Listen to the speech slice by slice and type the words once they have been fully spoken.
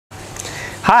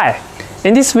Hi,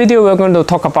 in this video we're going to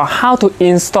talk about how to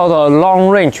install a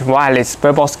long-range wireless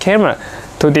bird box camera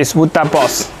to this wood duck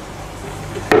box.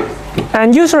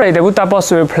 And usually the wood duck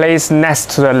box will be placed next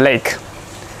to the lake.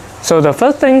 So the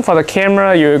first thing for the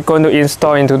camera you're going to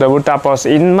install into the wood duck box,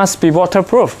 it must be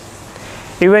waterproof.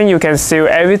 Even you can seal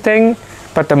everything,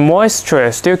 but the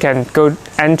moisture still can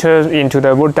enter into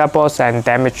the wood duck box and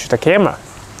damage the camera.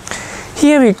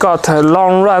 Here we got a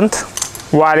long-run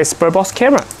wireless bird box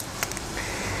camera.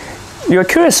 You're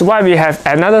curious why we have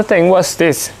another thing. What's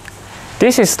this?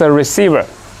 This is the receiver,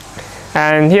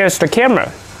 and here's the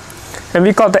camera. And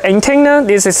we got the antenna.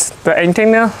 This is the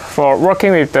antenna for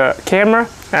working with the camera,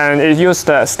 and it uses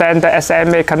the standard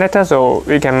SMA connector, so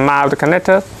we can mount the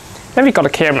connector. Then we got the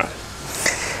camera.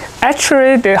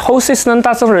 Actually, the whole system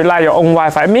doesn't rely on your own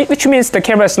Wi-Fi, which means the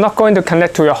camera is not going to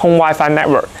connect to your home Wi-Fi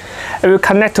network. It will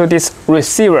connect to this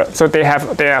receiver, so they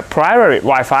have their private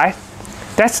Wi-Fi.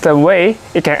 That's the way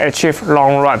it can achieve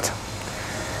long run.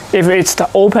 If it's the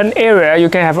open area, you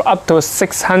can have up to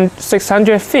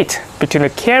 600 feet between the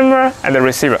camera and the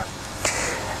receiver.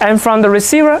 And from the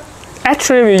receiver,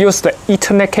 actually we use the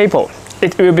Ethernet cable.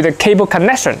 It will be the cable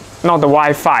connection, not the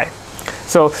Wi-Fi.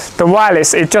 So the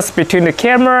wireless is just between the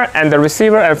camera and the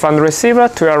receiver, and from the receiver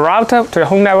to a router to a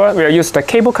home network, we'll use the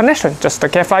cable connection, just the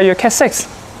Cat5 or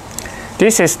Cat6.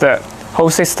 This is the whole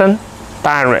system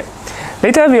diagram.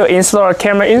 Later we'll install a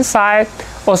camera inside,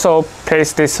 also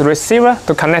place this receiver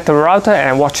to connect the router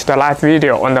and watch the live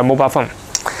video on the mobile phone.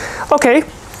 Okay,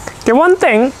 the one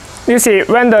thing, you see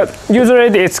when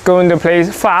usually it's going to play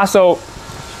fast, so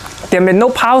there may be no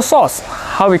power source.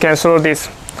 How we can solve this?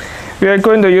 We are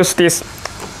going to use this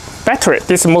battery,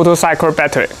 this motorcycle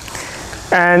battery,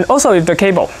 and also with the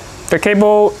cable. The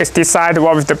cable is designed to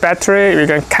work with the battery. We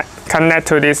can connect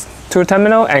to this 2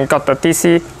 terminal and got the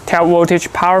DC 12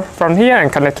 voltage power from here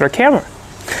and connect to the camera.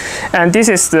 And this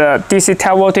is the DC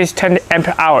 12 voltage 20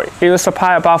 ampere hour. It will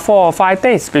supply about 4 or 5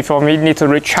 days before we need to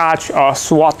recharge or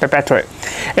swap the battery.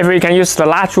 If we can use the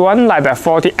large one like the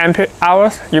 40 ampere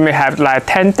hours, you may have like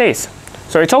 10 days.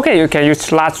 So it's okay, you can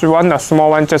use large one or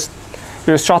small one, just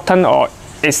you shorten or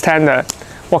extend the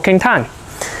working time.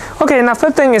 Okay, now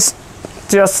first thing is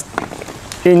just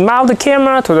mount the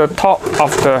camera to the top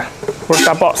of the wood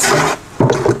duck box.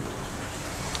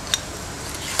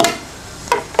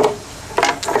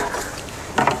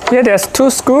 Here there's 2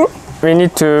 screws. We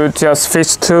need to just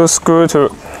fix 2 screws to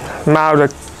mount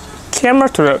the camera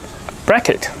to the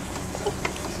bracket.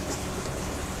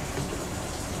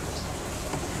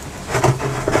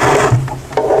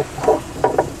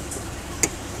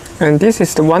 And this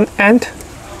is the one end.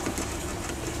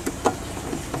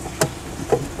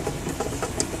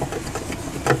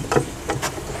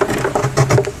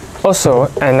 Also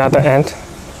another end.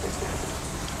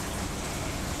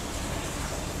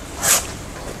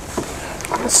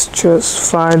 Let's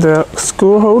just find the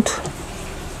screw hole.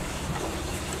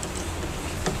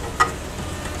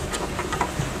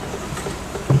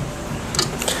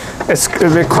 It's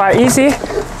going to be quite easy.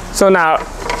 So now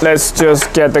let's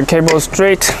just get the cable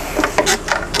straight.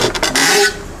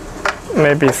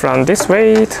 Maybe from this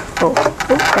way.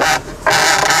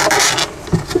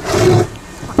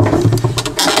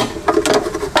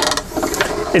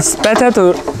 It's better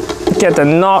to get the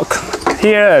knock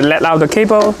here and let out the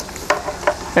cable.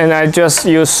 And I just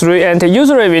use 3 ends.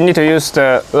 Usually we need to use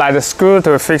the screw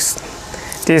to fix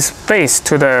this base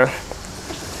to the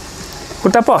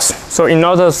wood duck box. So in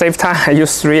order to save time, I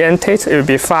use 3 ends. It will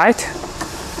be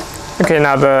 5. Okay,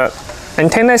 now the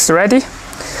antenna is ready.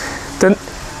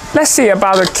 Let's see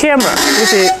about the camera. You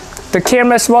see, the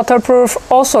camera is waterproof.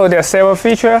 Also, there's several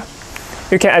features.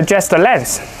 You can adjust the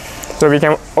lens. So we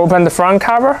can open the front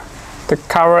cover. The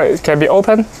cover can be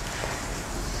open.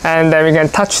 And then we can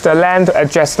touch the lens to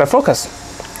adjust the focus.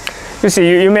 You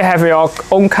see, you may have your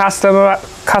own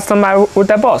customized wood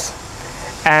duck box,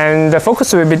 and the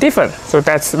focus will be different. So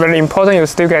that's very important. You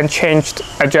still can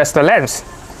adjust the lens.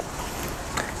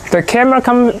 The camera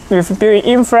comes with built-in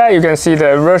infrared. You can see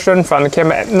the version from the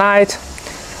camera at night.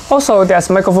 Also, there's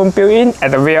microphone built-in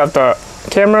at the rear of the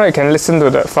camera. You can listen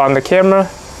to from the camera.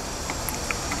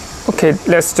 Okay,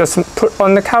 let's just put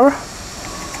on the cover.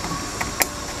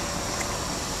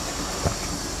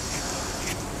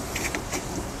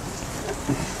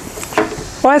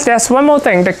 Well, there's one more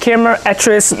thing. The camera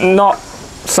actually is not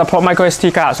support micro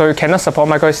SD card, so you cannot support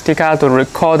micro SD card to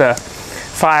record the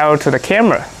file to the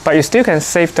camera. But you still can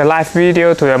save the live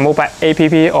video to the mobile app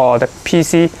or the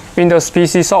Windows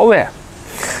PC software.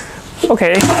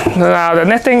 Okay, now the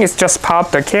next thing is just power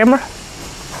up the camera.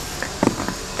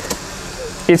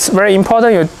 It's very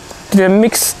important you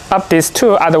mix up these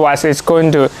two, otherwise it's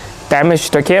going to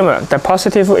damage the camera. The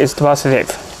positive is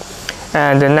positive,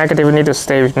 and the negative need to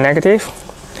stay with negative.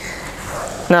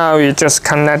 Now you just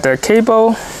connect the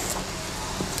cable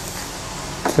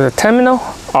to the terminal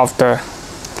of the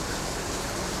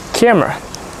camera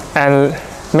and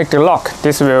make the lock.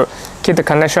 This will keep the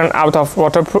connection out of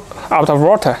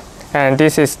water. And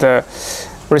this is the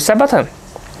reset button.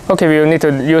 Okay, we will need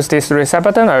to use this reset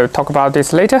button. I will talk about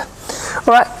this later.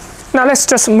 Alright, now let's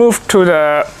just move to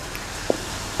the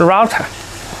router.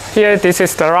 Here, this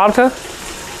is the router.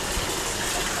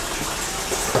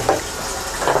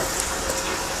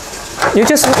 You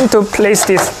just need to place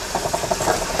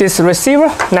this receiver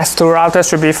next to router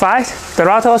should be fine. The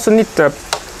router also need the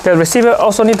receiver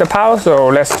also need the power, so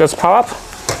let's just power up.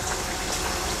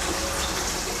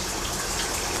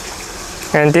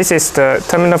 And this is the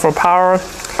terminal for power.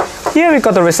 Here we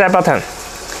got the reset button.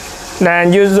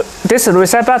 Then this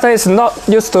reset button is not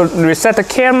used to reset the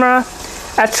camera.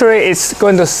 Actually, it's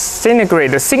going to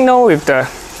integrate the signal with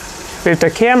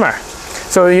the camera.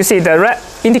 So you see the red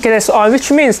indicator is on,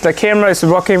 which means the camera is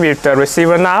working with the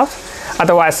receiver now.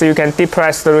 Otherwise, you can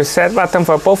depress the reset button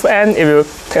for both ends. It will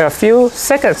take a few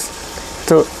seconds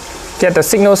to get the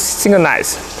signal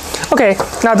synchronized. Okay,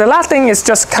 now the last thing is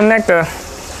just connect the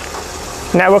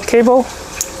network cable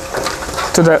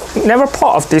to the network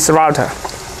port of this router.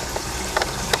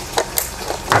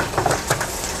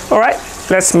 Alright,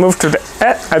 let's move to the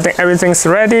add. I think everything's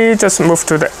ready. Just move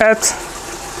to the add.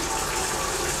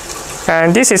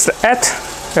 And this is the add.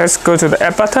 Let's go to the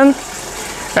add button.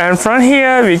 And from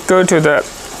here, we go to the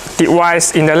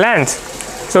device in the lens.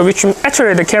 So which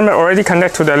actually the camera already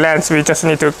connected to the lens. We just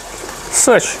need to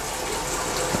search.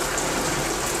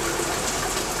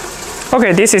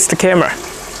 Okay, this is the camera.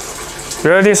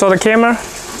 You already saw the camera?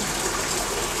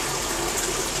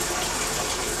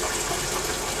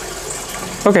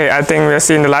 Okay, I think we're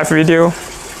seeing the live video.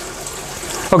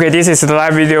 Okay, this is the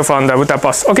live video from the Buddha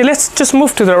box. Okay, let's just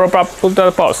move to the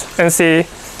Buddha box and see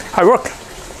how it works.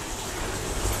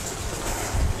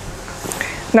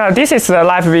 Now this is the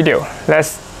live video. Let's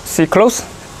see close.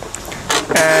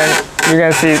 And you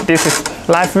can see this is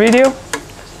live video.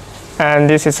 And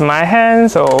this is my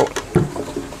hand, so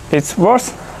it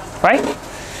works, right?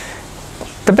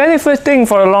 The benefit thing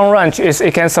for the long range is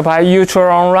it can supply ultra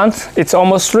long runs. It's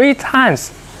almost 3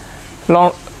 times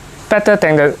better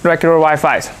than the regular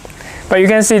Wi-Fi. But you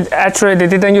can see actually they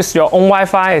didn't use your own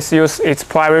Wi-Fi, it's used its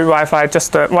private Wi-Fi,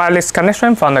 just the wireless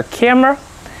connection from the camera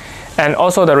and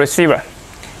also the receiver.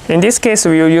 In this case,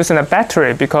 we will use a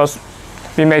battery because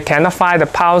we cannot find the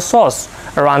power source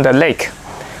around the lake.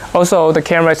 Also, the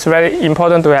camera is very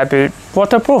important to have it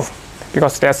waterproof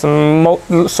because there's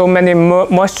so many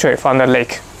moisture from the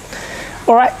lake.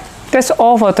 Alright, that's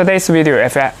all for today's video.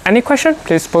 If you have any question,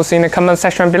 please post in the comment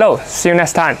section below. See you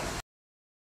next time.